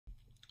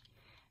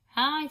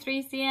Hi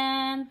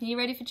 3CM, you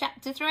ready for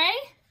chapter 3?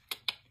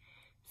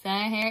 So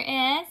here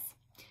it is.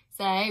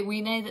 So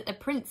we know that the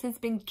prince has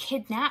been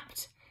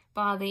kidnapped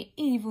by the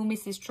evil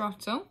Mrs.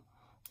 Trottle,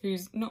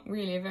 who's not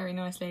really a very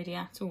nice lady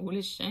at all,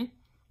 is she?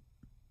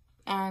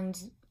 And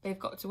they've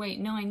got to wait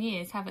 9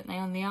 years, haven't they,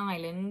 on the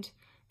island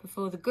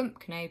before the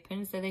Gump can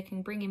open so they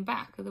can bring him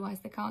back, otherwise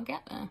they can't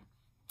get there.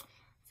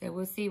 So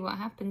we'll see what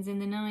happens in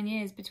the 9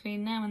 years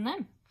between now and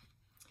then.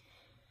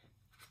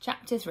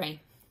 Chapter 3.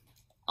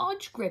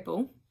 Odge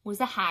Gribble was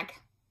a hag.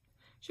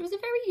 She was a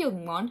very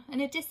young one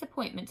and a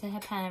disappointment to her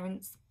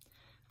parents.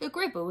 The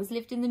Gribbles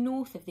lived in the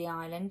north of the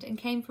island and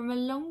came from a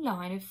long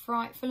line of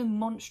frightful and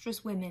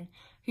monstrous women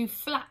who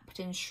flapped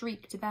and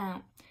shrieked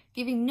about,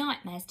 giving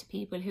nightmares to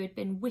people who had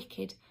been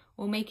wicked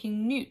or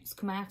making newts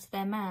come out of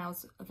their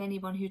mouths of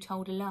anyone who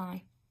told a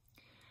lie.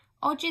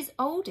 Odge's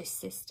oldest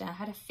sister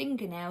had a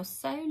fingernail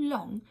so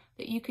long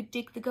that you could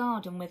dig the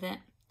garden with it.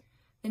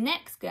 The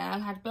next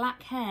girl had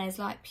black hairs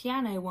like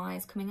piano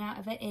wires coming out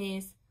of her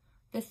ears.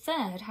 The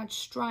third had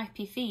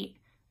stripy feet,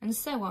 and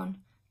so on,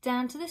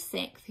 down to the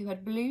sixth, who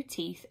had blue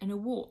teeth and a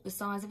wart the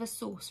size of a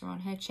saucer on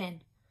her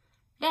chin.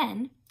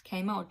 Then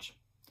came Odge.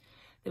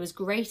 There was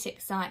great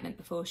excitement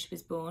before she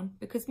was born,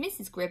 because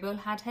Mrs. Gribble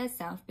had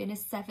herself been a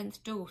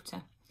seventh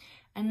daughter,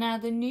 and now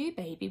the new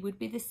baby would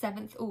be the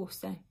seventh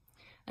also.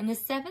 And the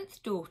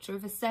seventh daughter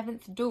of a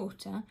seventh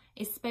daughter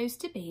is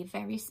supposed to be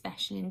very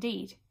special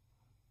indeed.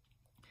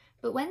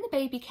 But when the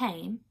baby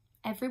came,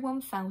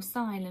 everyone fell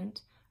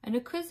silent, and a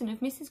cousin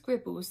of Mrs.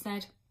 Gribble's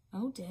said,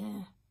 "Oh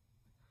dear."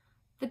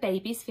 The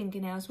baby's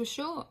fingernails were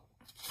short.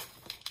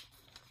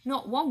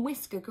 Not one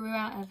whisker grew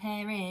out of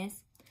her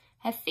ears.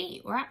 Her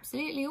feet were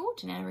absolutely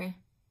ordinary.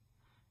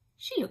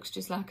 "She looks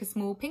just like a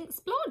small pink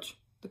splodge,"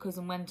 the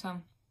cousin went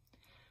on.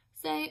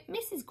 So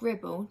Mrs.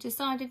 Gribble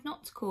decided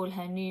not to call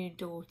her new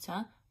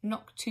daughter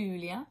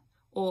Noctulia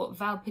or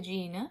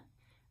Valpagina,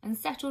 and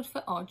settled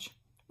for Odge,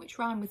 which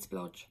rhymed with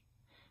splodge,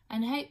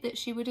 and hoped that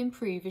she would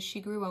improve as she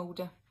grew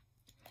older.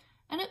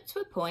 And up to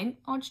a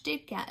point, Odge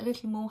did get a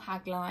little more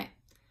hag-like.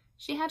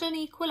 She had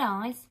unequal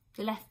eyes,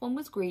 the left one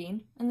was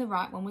green and the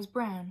right one was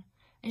brown,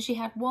 and she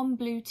had one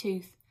blue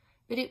tooth,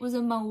 but it was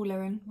a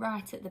molar and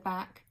right at the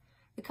back,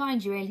 the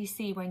kind you rarely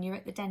see when you're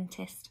at the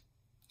dentist.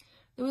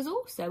 There was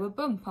also a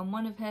bump on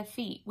one of her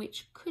feet,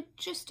 which could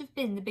just have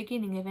been the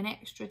beginning of an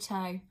extra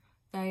toe,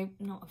 though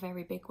not a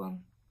very big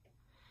one.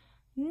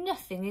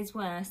 Nothing is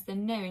worse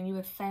than knowing you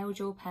have failed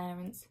your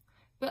parents,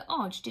 but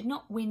Odge did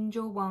not whinge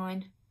or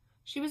whine.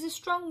 She was a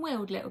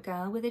strong-willed little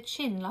girl with a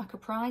chin like a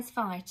prize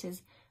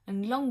fighter's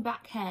and long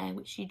black hair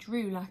which she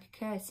drew like a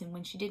curtain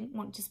when she didn't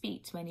want to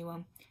speak to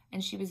anyone,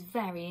 and she was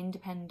very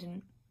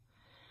independent.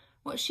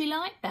 What she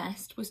liked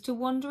best was to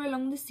wander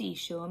along the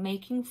seashore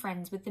making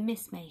friends with the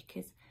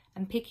mist-makers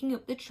and picking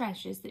up the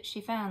treasures that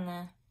she found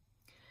there.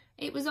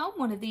 It was on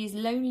one of these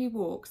lonely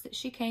walks that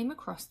she came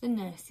across the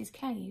nurse's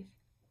cave.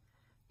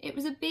 It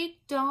was a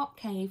big dark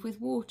cave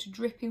with water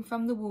dripping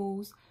from the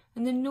walls,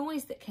 and the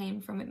noise that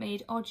came from it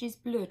made Odge's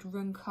blood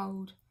run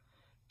cold.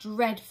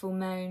 Dreadful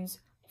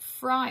moans,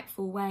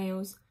 frightful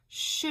wails,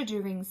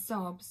 shuddering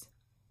sobs.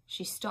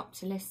 She stopped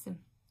to listen,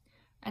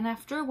 and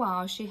after a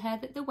while she heard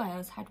that the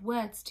wails had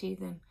words to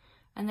them,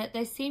 and that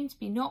there seemed to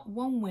be not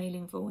one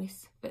wailing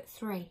voice, but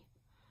three.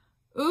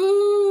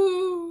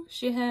 "Ooh,"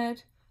 she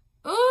heard.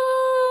 "Ooh,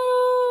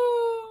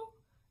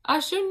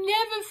 I shall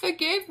never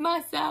forgive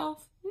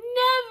myself.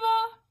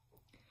 Never,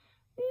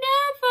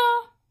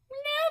 never,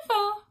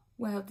 never,"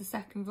 wailed the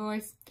second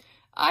voice.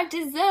 "I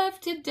deserve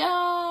to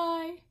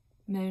die,"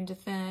 moaned a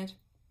third.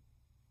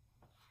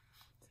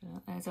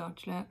 So there's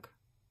Odge, look.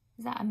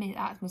 Is that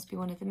that must be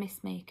one of the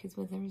mist-makers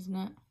with her, isn't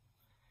it?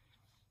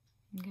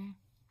 Okay.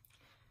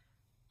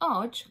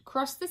 Odge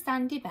crossed the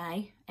sandy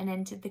bay and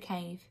entered the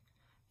cave.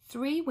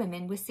 3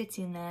 women were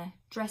sitting there,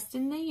 dressed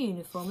in their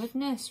uniform of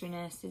nursery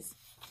nurses.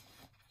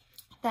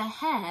 Their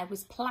hair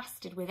was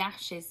plastered with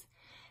ashes.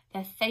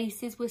 Their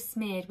faces were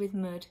smeared with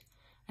mud,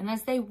 and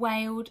as they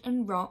wailed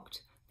and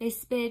rocked, they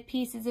speared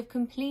pieces of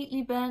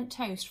completely burnt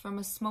toast from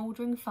a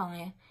smouldering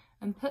fire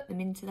and put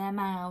them into their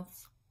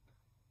mouths.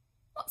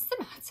 "What's the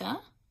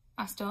matter?"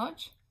 asked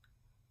Odge.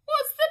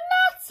 "What's the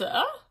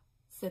matter?"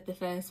 said the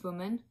first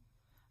woman.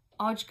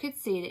 Odge could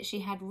see that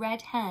she had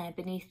red hair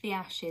beneath the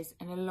ashes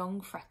and a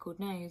long freckled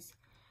nose.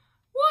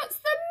 "What's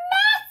the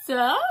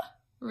matter?"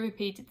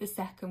 repeated the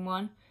second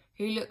one,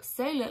 who looked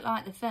so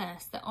like the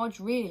first that Odge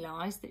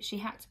realised that she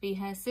had to be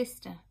her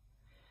sister.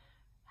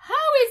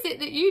 "How is it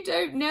that you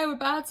don't know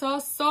about our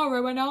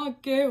sorrow and our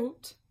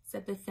guilt?"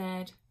 said the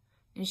third,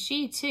 and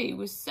she too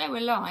was so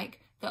alike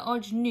that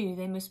Odge knew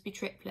they must be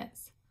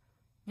triplets.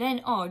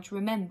 Then Odge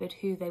remembered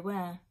who they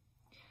were.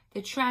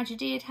 The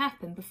tragedy had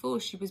happened before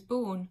she was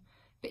born,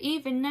 but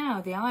even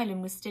now the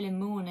island was still in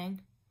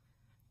mourning.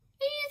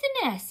 "Are you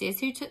the nurses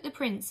who took the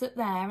prince up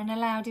there and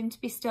allowed him to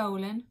be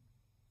stolen?"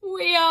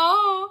 "We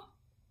are,"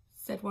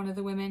 said one of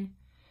the women.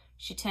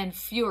 She turned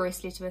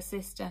furiously to her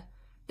sister.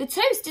 "The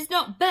toast is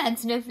not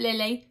burnt enough,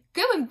 Lily.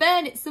 Go and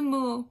burn it some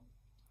more."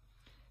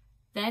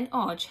 Then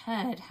Odge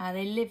heard how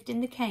they lived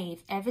in the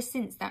cave ever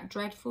since that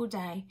dreadful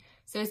day,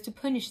 so as to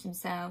punish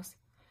themselves,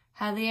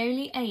 how they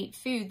only ate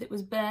food that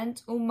was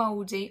burnt or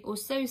mouldy or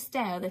so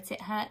stale that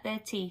it hurt their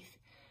teeth,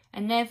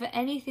 and never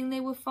anything they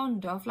were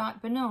fond of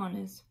like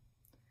bananas.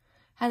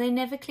 How they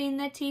never cleaned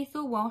their teeth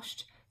or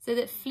washed, so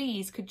that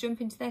fleas could jump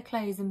into their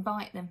clothes and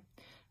bite them,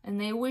 and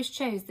they always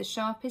chose the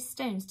sharpest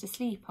stones to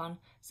sleep on,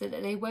 so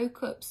that they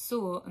woke up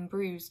sore and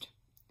bruised.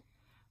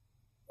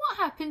 "What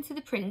happened to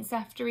the prince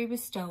after he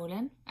was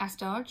stolen?"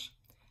 asked Odge.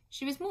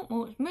 She was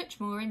much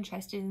more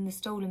interested in the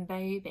stolen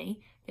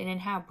baby than in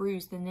how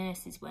bruised the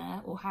nurses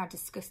were or how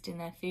disgusting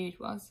their food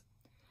was.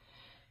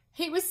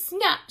 "He was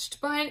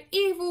snatched by an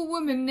evil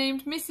woman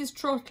named Mrs.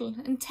 Trottle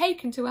and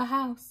taken to her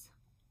house."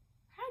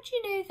 "How do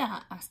you know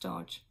that?" asked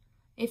Odge,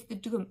 if the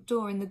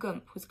door in the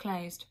gump was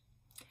closed.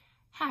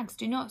 Hags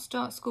do not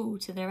start school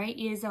till they're 8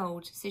 years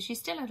old, so she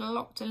still had a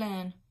lot to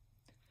learn.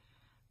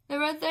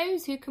 "There are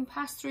those who can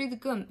pass through the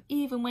gump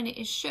even when it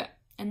is shut,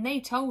 and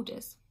they told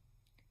us."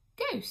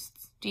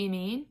 "Ghosts, do you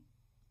mean?"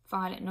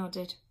 Violet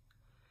nodded.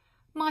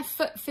 "My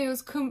foot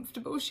feels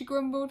comfortable," she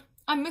grumbled.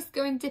 "I must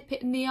go and dip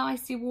it in the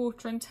icy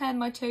water and turn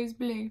my toes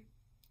blue."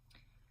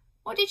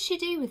 "What did she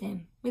do with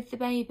him, with the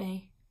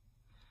baby?"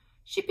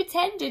 "She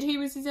pretended he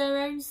was her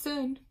own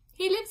son.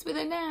 He lives with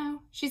her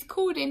now. She's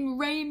called him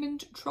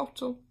Raymond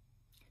Trottle."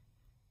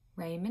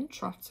 "Raymond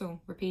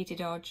Trottle," repeated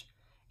Odge.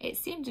 It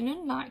seemed an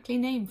unlikely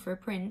name for a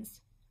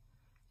prince.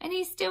 "And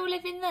he's still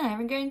living there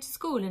and going to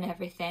school and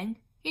everything?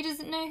 He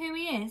doesn't know who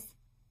he is?"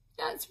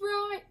 "That's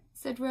right,"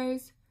 said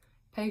Rose,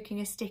 poking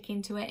a stick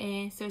into her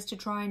ear so as to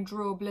try and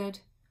draw blood.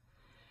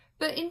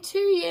 "But in 2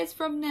 years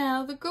from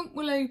now the gump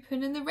will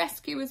open and the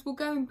rescuers will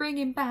go and bring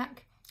him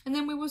back, and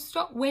then we will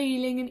stop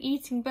wailing and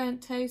eating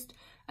burnt toast,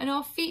 and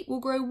our feet will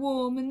grow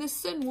warm and the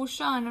sun will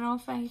shine on our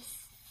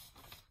face."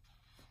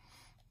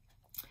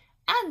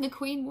 "And the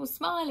Queen will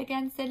smile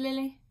again," said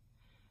Lily.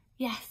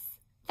 "Yes,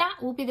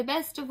 that will be the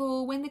best of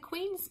all, when the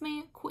Queen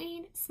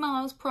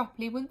smiles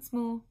properly once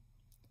more."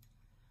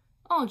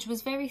 Odge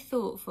was very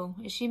thoughtful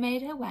as she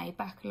made her way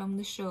back along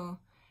the shore,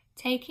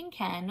 taking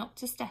care not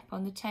to step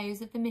on the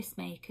toes of the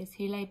mistmakers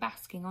who lay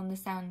basking on the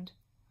sand.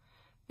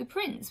 The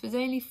prince was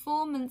only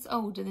 4 months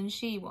older than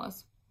she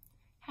was.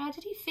 How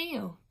did he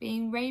feel,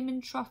 being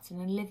Raymond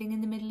Trottle and living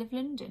in the middle of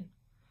London?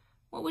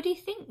 What would he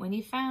think when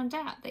he found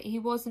out that he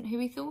wasn't who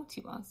he thought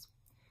he was?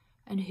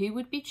 And who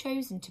would be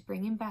chosen to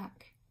bring him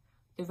back?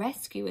 The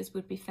rescuers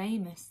would be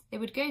famous. They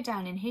would go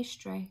down in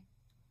history.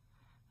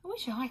 "I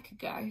wish I could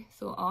go,"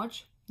 thought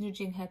Odge,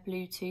 nudging her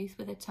blue tooth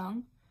with her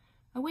tongue.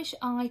 "I wish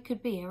I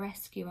could be a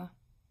rescuer."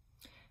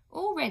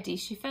 Already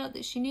she felt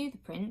that she knew the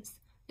prince,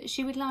 that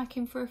she would like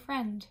him for a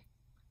friend.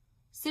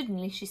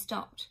 Suddenly she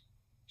stopped.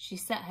 She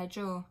set her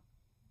jaw.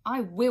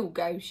 "I will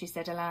go," she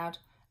said aloud.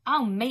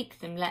 "I'll make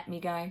them let me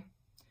go."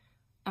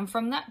 And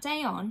from that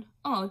day on,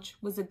 Odge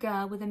was a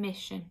girl with a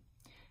mission.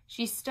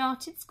 She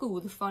started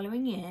school the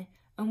following year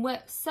and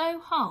worked so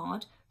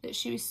hard that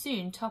she was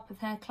soon top of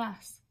her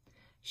class.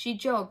 She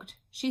jogged,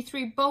 she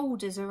threw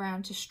boulders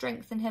around to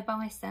strengthen her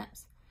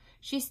biceps.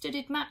 She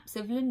studied maps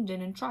of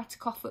London and tried to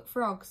cough up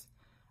frogs.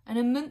 And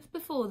a month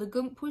before the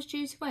gump was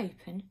due to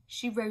open,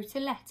 she wrote a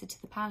letter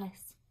to the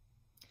palace.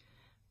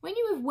 When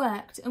you have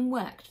worked and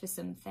worked for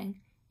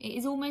something, it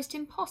is almost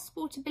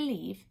impossible to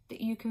believe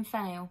that you can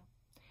fail.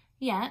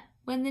 Yet,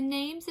 when the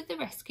names of the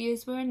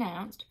rescuers were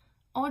announced,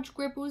 Odge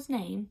Gribble's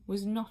name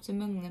was not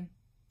among them.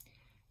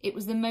 It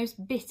was the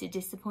most bitter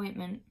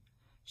disappointment.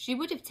 She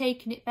would have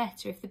taken it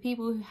better if the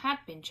people who had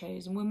been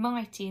chosen were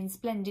mighty and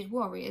splendid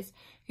warriors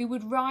who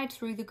would ride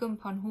through the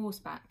gump on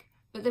horseback,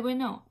 but they were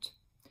not.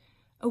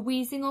 A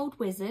wheezing old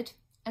wizard,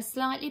 a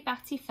slightly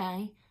batty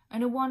fay,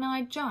 and a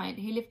one-eyed giant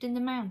who lived in the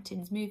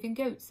mountains moving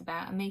goats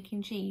about and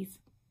making cheese.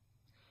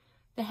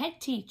 The head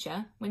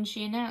teacher, when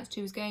she announced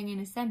who was going in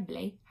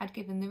assembly, had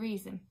given the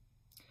reason.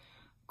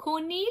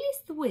 "Cornelius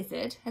the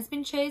wizard has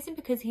been chosen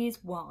because he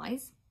is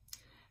wise.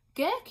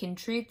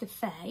 Gerkintrude the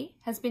fay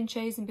has been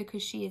chosen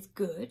because she is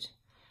good,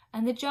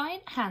 and the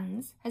giant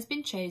Hans has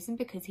been chosen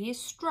because he is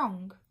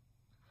strong."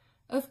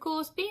 Of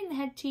course, being the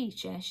head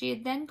teacher, she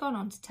had then gone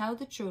on to tell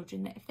the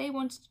children that if they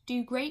wanted to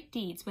do great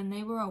deeds when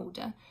they were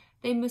older,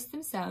 they must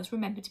themselves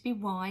remember to be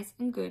wise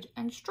and good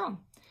and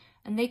strong,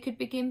 and they could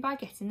begin by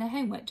getting their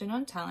homework done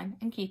on time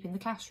and keeping the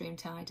classroom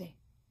tidy.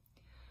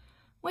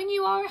 When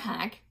you are a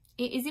hag,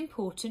 it is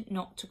important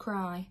not to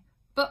cry,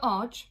 but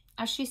Odge,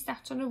 as she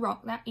sat on a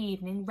rock that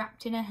evening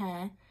wrapped in her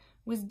hair,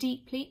 was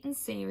deeply and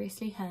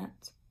seriously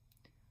hurt.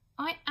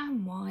 "I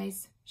am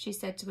wise," she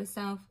said to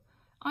herself.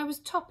 "I was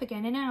top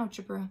again in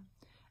algebra.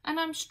 And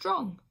I'm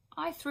strong.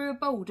 I threw a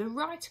boulder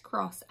right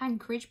across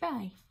Anchorage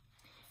Bay.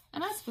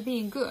 And as for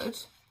being good,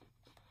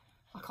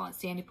 I can't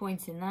see any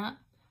point in that.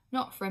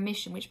 Not for a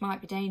mission which might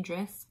be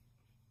dangerous."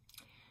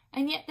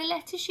 And yet the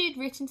letter she had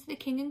written to the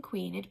King and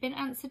Queen had been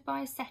answered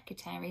by a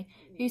secretary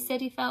who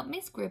said he felt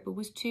Miss Gribble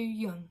was too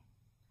young.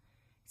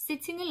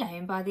 Sitting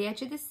alone by the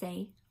edge of the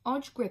sea,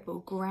 Odge Gribble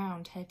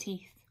ground her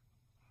teeth.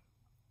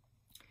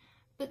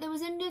 But there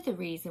was another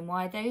reason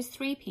why those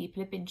 3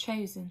 people had been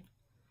chosen.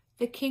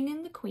 The king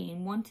and the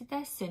queen wanted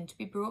their son to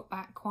be brought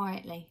back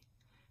quietly.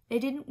 They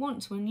didn't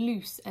want to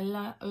unloose a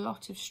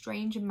lot of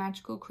strange and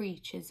magical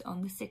creatures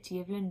on the city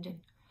of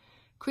London,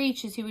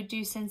 creatures who would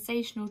do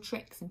sensational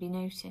tricks and be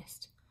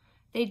noticed.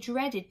 They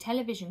dreaded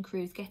television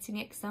crews getting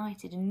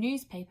excited and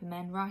newspaper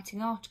men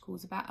writing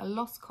articles about a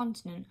lost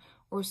continent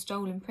or a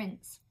stolen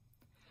prince.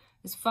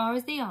 As far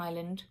as the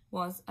island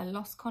was a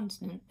lost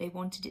continent, they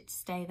wanted it to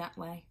stay that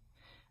way,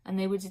 and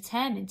they were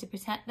determined to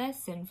protect their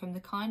son from the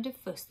kind of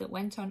fuss that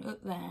went on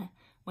up there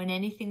when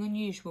anything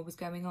unusual was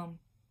going on.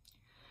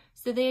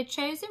 So they had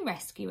chosen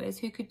rescuers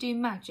who could do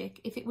magic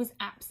if it was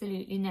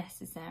absolutely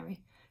necessary,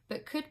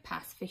 but could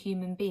pass for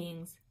human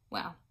beings,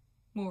 well,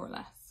 more or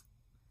less.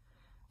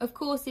 Of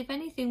course, if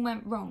anything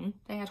went wrong,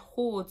 they had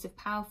hordes of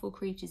powerful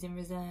creatures in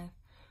reserve,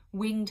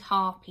 winged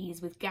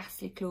harpies with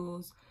ghastly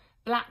claws,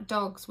 black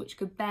dogs which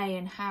could bay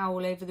and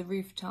howl over the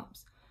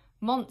rooftops,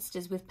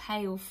 monsters with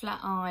pale,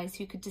 flat eyes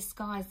who could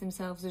disguise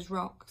themselves as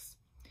rocks.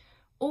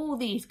 All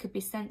these could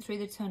be sent through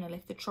the tunnel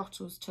if the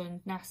Trottles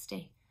turned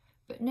nasty,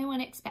 but no one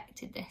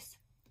expected this.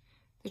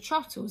 The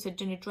Trottles had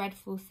done a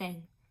dreadful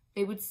thing.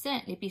 They would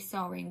certainly be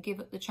sorry and give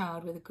up the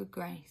child with a good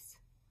grace.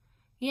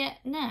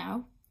 Yet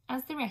now,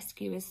 as the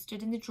rescuers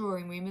stood in the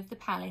drawing room of the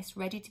palace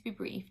ready to be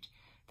briefed,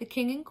 the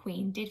king and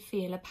queen did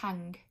feel a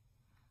pang.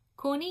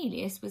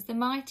 Cornelius was the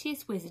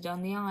mightiest wizard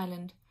on the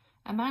island,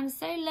 a man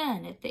so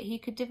learned that he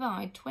could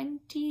divide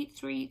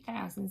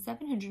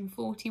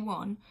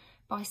 23,741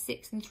 by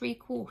 6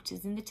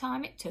 3/4 in the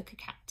time it took a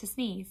cat to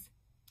sneeze.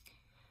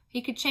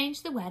 He could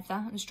change the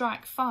weather and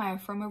strike fire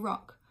from a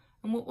rock,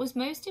 and what was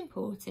most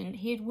important,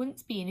 he had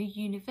once been a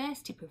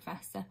university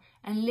professor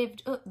and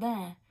lived up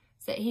there,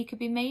 so that he could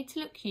be made to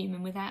look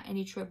human without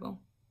any trouble.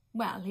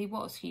 Well, he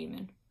was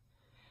human.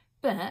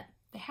 But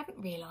they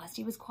hadn't realised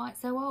he was quite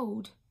so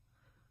old.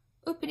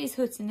 Up in his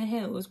hut in the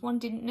hills, one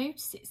didn't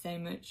notice it so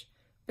much,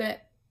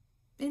 but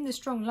in the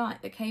strong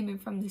light that came in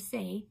from the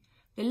sea,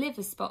 the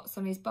liver spots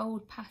on his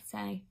bold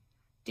pate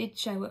did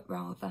show up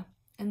rather,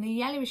 and the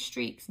yellowish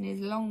streaks in his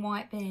long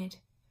white beard.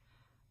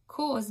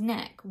 Cor's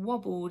neck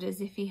wobbled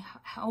as if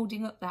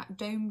holding up that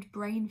domed,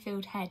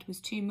 brain-filled head was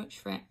too much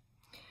for it.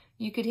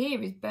 You could hear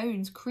his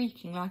bones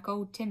creaking like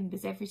old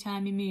timbers every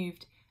time he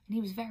moved, and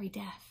he was very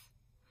deaf.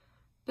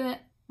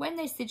 But when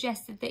they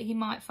suggested that he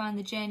might find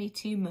the journey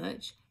too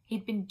much,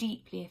 he'd been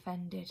deeply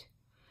offended.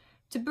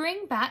 "To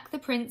bring back the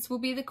prince will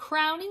be the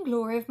crowning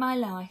glory of my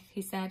life,"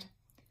 he said.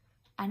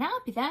 "And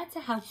I'll be there to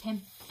help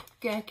him,"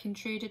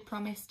 Gertrude had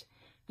promised,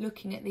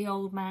 looking at the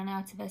old man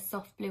out of her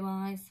soft blue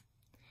eyes.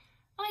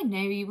 "I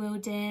know you will,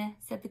 dear,"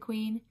 said the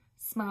queen,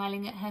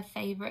 smiling at her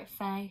favourite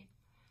fay.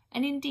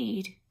 And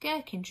indeed,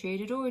 Gertrude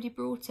had already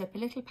brought up a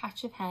little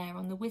patch of hair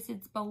on the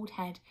wizard's bald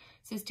head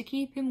so as to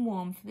keep him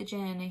warm for the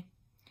journey.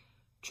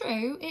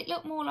 True, it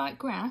looked more like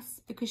grass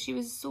because she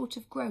was a sort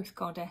of growth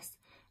goddess,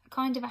 a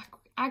kind of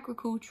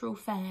agricultural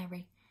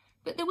fairy,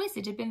 but the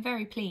wizard had been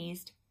very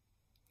pleased.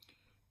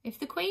 If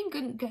the queen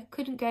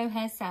couldn't go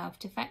herself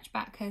to fetch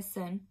back her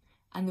son,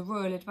 and the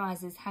royal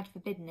advisers had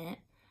forbidden it,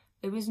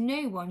 there was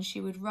no one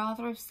she would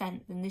rather have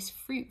sent than this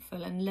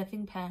fruitful and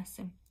loving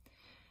person.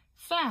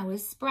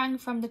 Flowers sprang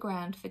from the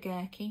ground for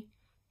Gertie,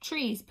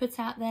 trees put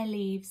out their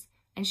leaves,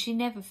 and she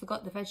never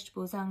forgot the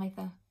vegetables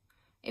either.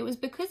 It was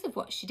because of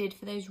what she did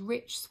for those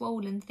rich,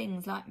 swollen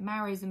things like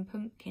marrows and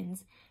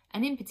pumpkins,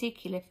 and in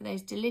particular for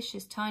those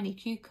delicious tiny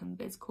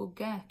cucumbers called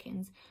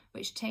gherkins,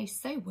 which taste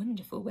so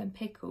wonderful when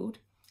pickled,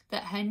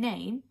 that her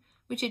name,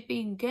 which had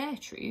been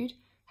Gertrude,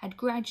 had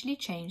gradually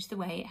changed the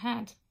way it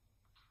had.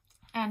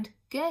 And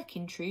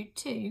Gertrude,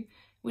 too,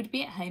 would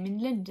be at home in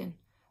London,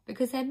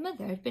 because her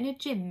mother had been a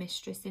gym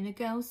mistress in a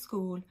girls'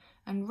 school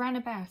and ran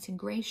about in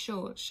grey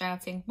shorts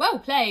shouting, "Well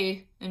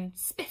played!" and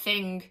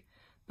 "spiffing!"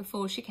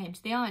 before she came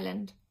to the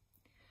island.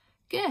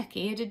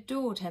 Gertie had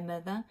adored her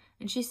mother,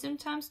 and she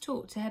sometimes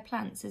talked to her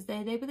plants as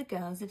though they were the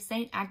girls of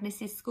St.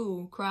 Agnes's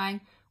school,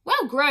 crying,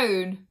 "Well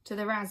grown!" to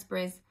the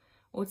raspberries,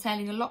 or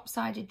telling a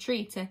lopsided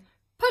tree to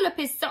pull up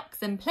his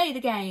socks and play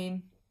the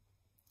game.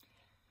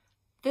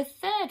 The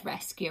third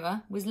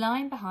rescuer was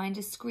lying behind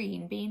a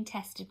screen being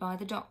tested by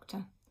the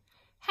doctor.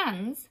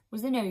 Hans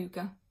was an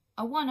ogre,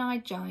 a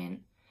one-eyed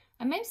giant,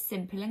 a most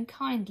simple and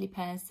kindly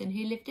person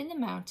who lived in the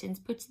mountains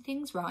putting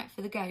things right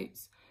for the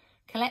goats,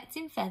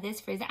 collecting feathers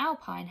for his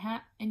alpine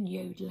hat and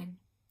yodelling.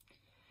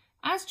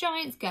 As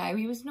giants go,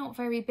 he was not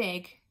very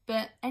big,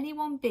 but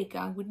anyone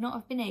bigger would not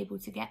have been able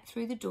to get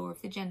through the door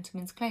of the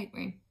gentleman's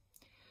cloakroom.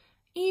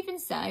 Even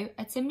so,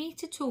 at a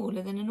metre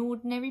taller than an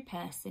ordinary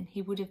person,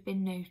 he would have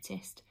been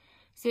noticed,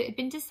 so it had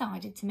been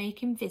decided to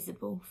make him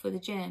visible for the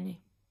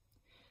journey.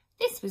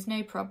 This was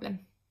no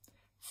problem.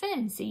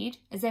 Fernseed,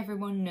 as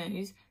everyone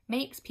knows,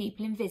 makes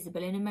people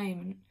invisible in a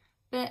moment,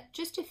 but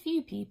just a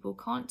few people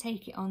can't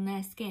take it on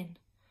their skin.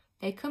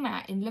 They come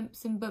out in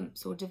lumps and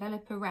bumps or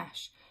develop a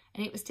rash,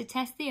 and it was to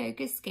test the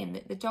ogre's skin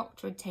that the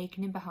doctor had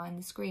taken him behind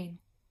the screen.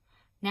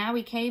 Now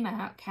he came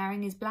out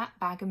carrying his black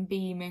bag and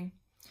beaming.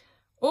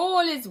 "All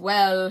is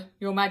well,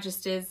 your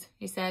majesties,"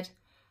 he said.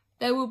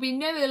 "There will be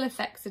no ill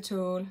effects at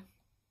all."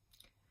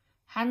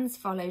 Hans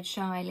followed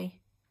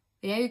shyly.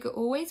 The ogre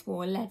always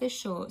wore leather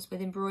shorts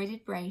with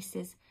embroidered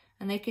braces,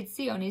 and they could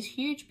see on his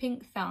huge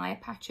pink thigh a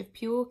patch of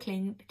pure,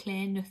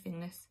 clear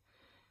nothingness.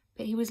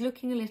 But he was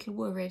looking a little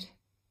worried.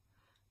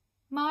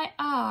 "My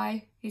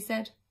eye," he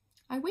said.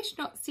 "I wish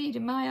not seed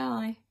in my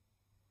eye."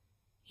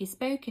 He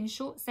spoke in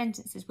short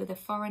sentences with a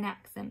foreign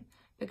accent,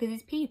 because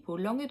his people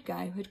long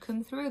ago had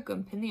come through a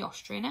gump in the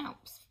Austrian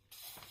Alps.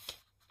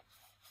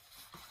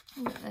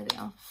 Oh, look, there they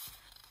are.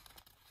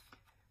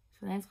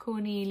 So there's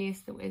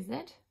Cornelius the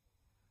wizard,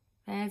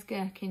 there's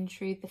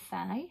Gertrude the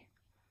fae,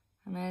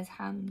 and there's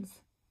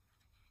Hans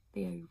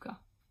the ogre,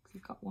 because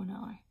he's got one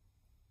eye.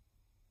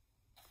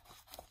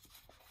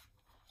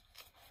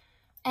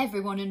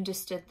 Everyone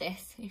understood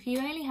this. If you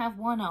only have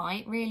one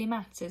eye, it really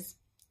matters.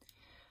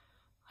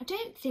 "I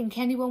don't think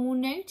anyone will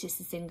notice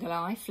a single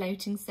eye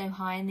floating so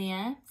high in the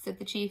air," said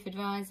the chief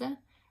adviser,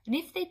 "and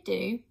if they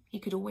do, he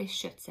could always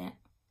shut it."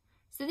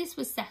 So this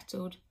was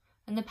settled,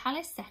 and the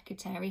palace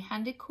secretary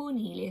handed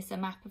Cornelius a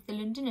map of the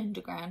London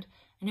Underground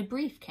and a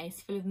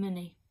briefcase full of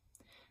money.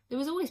 There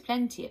was always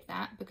plenty of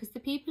that, because the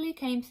people who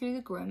came through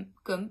the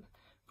gump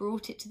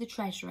brought it to the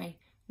treasury,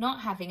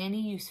 not having any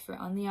use for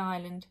it on the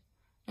island.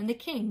 And the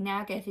king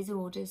now gave his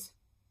orders.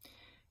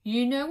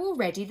 "You know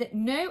already that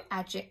no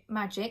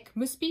magic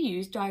must be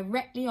used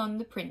directly on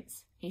the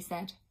prince," he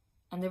said,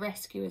 and the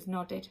rescuers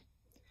nodded.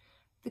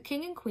 The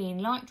king and queen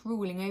liked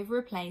ruling over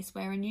a place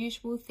where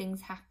unusual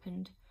things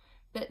happened,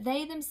 but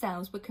they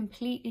themselves were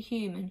completely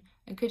human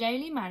and could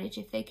only manage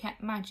if they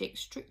kept magic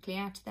strictly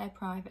out of their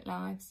private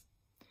lives.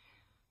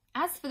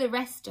 "As for the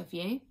rest of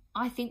you,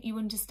 I think you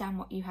understand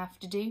what you have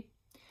to do.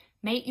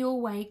 Make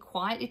your way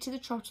quietly to the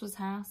Trottle's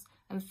house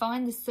and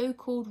find the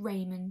so-called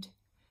Raymond.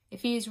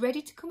 If he is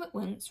ready to come at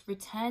once,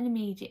 return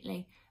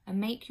immediately and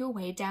make your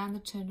way down the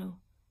tunnel.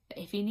 But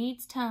if he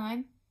needs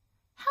time—"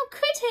 "How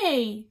could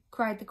he?"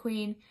 cried the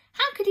Queen.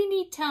 "How could he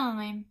need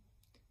time?"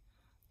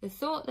 The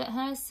thought that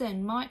her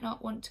son might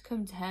not want to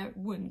come to her at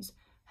once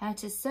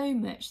hurt her so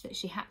much that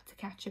she had to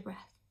catch her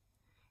breath.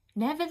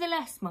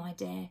 "Nevertheless, my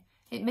dear,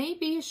 it may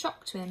be a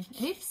shock to him,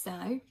 and if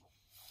so—"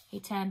 He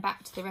turned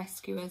back to the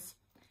rescuers.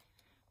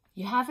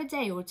 "You have a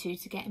day or two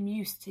to get him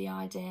used to the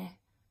idea,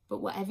 but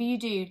whatever you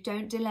do,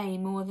 don't delay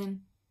more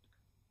than—"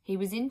 He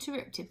was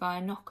interrupted by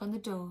a knock on the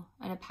door,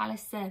 and a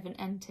palace servant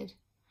entered.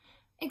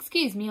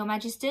 "Excuse me, your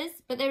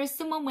Majesties, but there is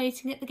someone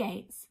waiting at the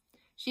gates.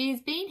 She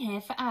has been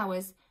here for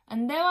hours,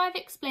 and though I have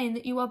explained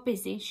that you are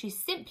busy, she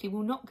simply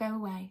will not go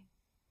away."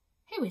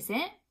 "Who is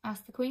it?"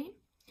 asked the Queen.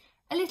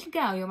 "A little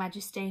girl, your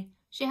Majesty.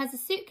 She has a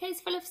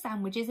suitcase full of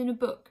sandwiches and a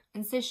book,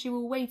 and says she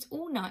will wait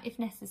all night if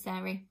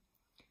necessary."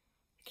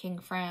 The King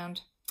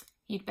frowned.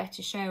 "You'd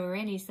better show her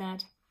in," he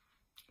said.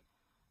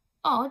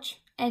 Odge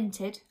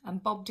entered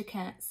and bobbed a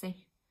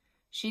curtsy.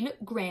 She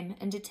looked grim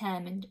and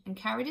determined and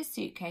carried a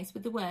suitcase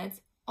with the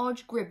words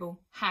 "Odge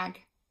Gribble,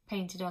 Hag"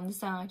 painted on the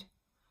side.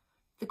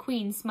 The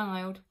Queen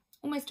smiled,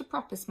 almost a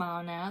proper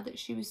smile now that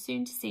she was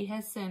soon to see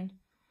her son.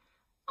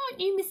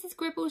 "Aren't you Mrs.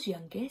 Gribble's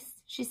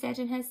youngest?" she said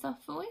in her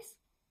soft voice.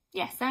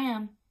 "Yes, I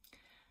am."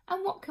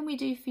 "And what can we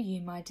do for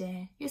you, my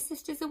dear? Your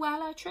sisters are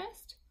well, I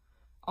trust?"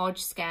 Odge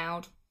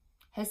scowled.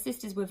 Her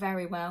sisters were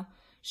very well,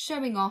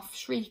 showing off,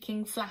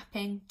 shrieking,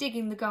 flapping,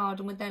 digging the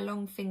garden with their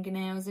long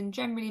fingernails and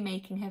generally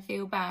making her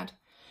feel bad.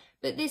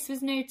 But this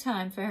was no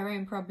time for her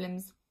own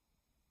problems.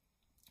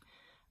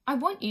 "I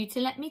want you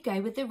to let me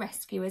go with the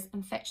rescuers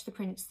and fetch the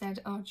prince,"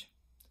 said Odge.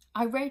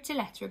 "I wrote a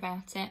letter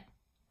about it."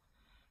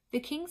 The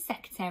King's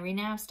secretary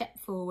now stepped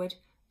forward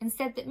and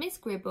said that Miss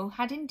Gribble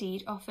had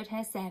indeed offered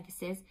her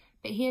services,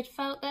 but he had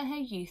felt that her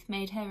youth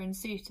made her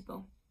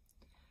unsuitable.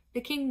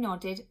 The King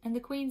nodded, and the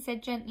Queen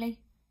said gently,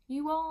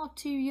 "You are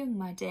too young,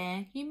 my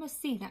dear. You must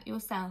see that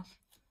yourself."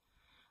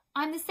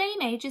 "I'm the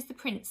same age as the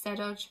prince," said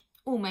Odge.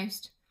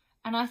 "Almost.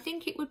 And I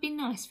think it would be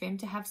nice for him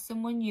to have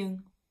someone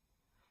young."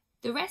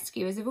 "The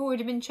rescuers have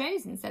already been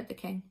chosen," said the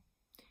King.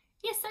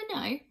 "Yes, I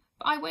know,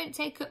 but I won't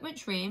take up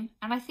much room,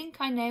 and I think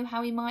I know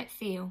how he might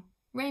feel.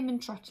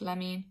 Raymond Trottle, I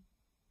mean."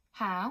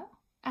 "How?"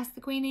 asked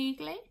the Queen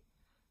eagerly.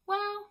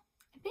 "Well,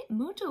 a bit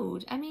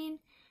muddled. I mean,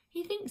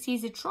 he thinks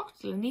he's a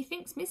Trottle, and he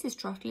thinks Mrs.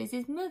 Trottle is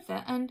his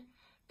mother, and—"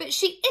 "But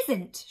she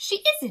isn't!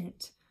 She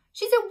isn't!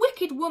 She's a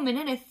wicked woman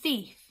and a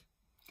thief."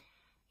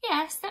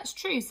 "Yes, that's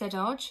true," said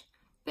Odge.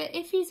 "But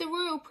if he's a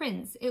royal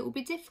prince, it will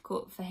be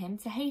difficult for him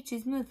to hate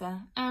his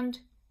mother, and—"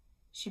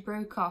 She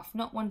broke off,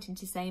 not wanting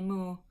to say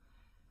more.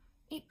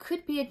 "It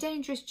could be a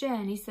dangerous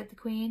journey," said the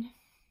Queen.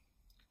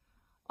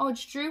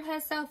 Odge drew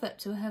herself up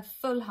to her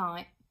full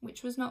height,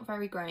 which was not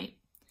very great.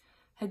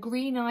 Her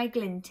green eye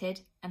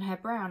glinted, and her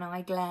brown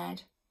eye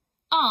glared.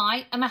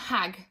 "I am a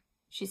hag,"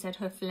 she said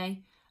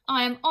huffily.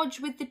 "I am Odge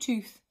with the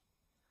tooth."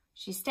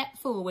 She stepped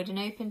forward and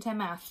opened her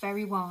mouth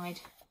very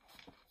wide,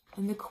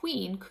 and the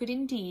Queen could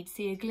indeed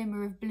see a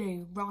glimmer of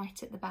blue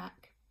right at the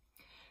back.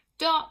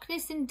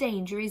 "Darkness and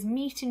danger is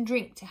meat and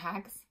drink to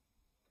hags."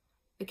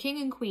 The King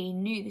and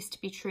Queen knew this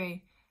to be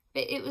true,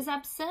 but it was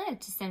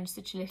absurd to send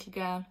such a little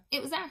girl.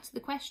 It was out of the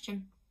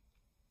question.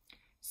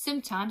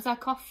 "Sometimes I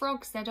cough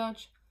frogs," said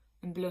Odge,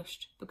 and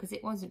blushed because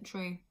it wasn't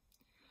true.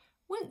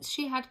 Once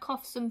she had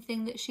coughed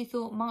something that she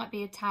thought might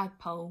be a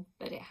tadpole,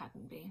 but it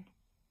hadn't been.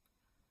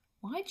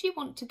 "Why do you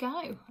want to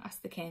go?"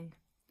 asked the king.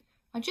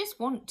 "I just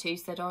want to,"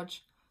 said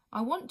Odge.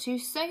 "I want to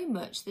so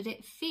much that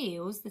it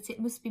feels that it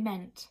must be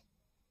meant."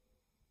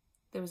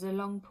 There was a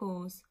long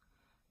pause.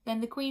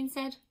 Then the queen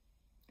said,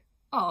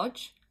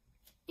 "Odge,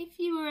 if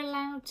you were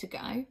allowed to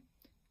go,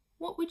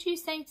 what would you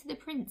say to the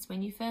prince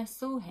when you first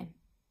saw him?"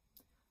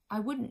 "I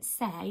wouldn't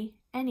say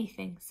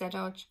anything," said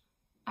Odge.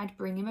 "I'd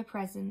bring him a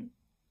present."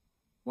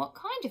 "What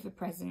kind of a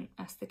present?"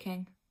 asked the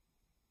king.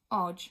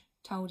 Odge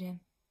told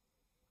him.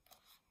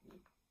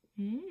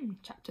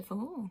 Chapter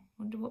 4.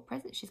 Wonder what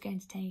present she's going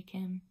to take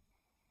him.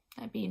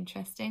 That'd be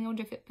interesting. I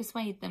wonder if it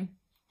persuade them.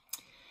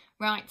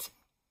 Right.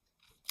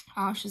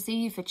 I shall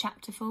see you for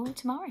chapter 4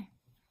 tomorrow.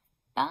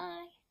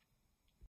 Bye.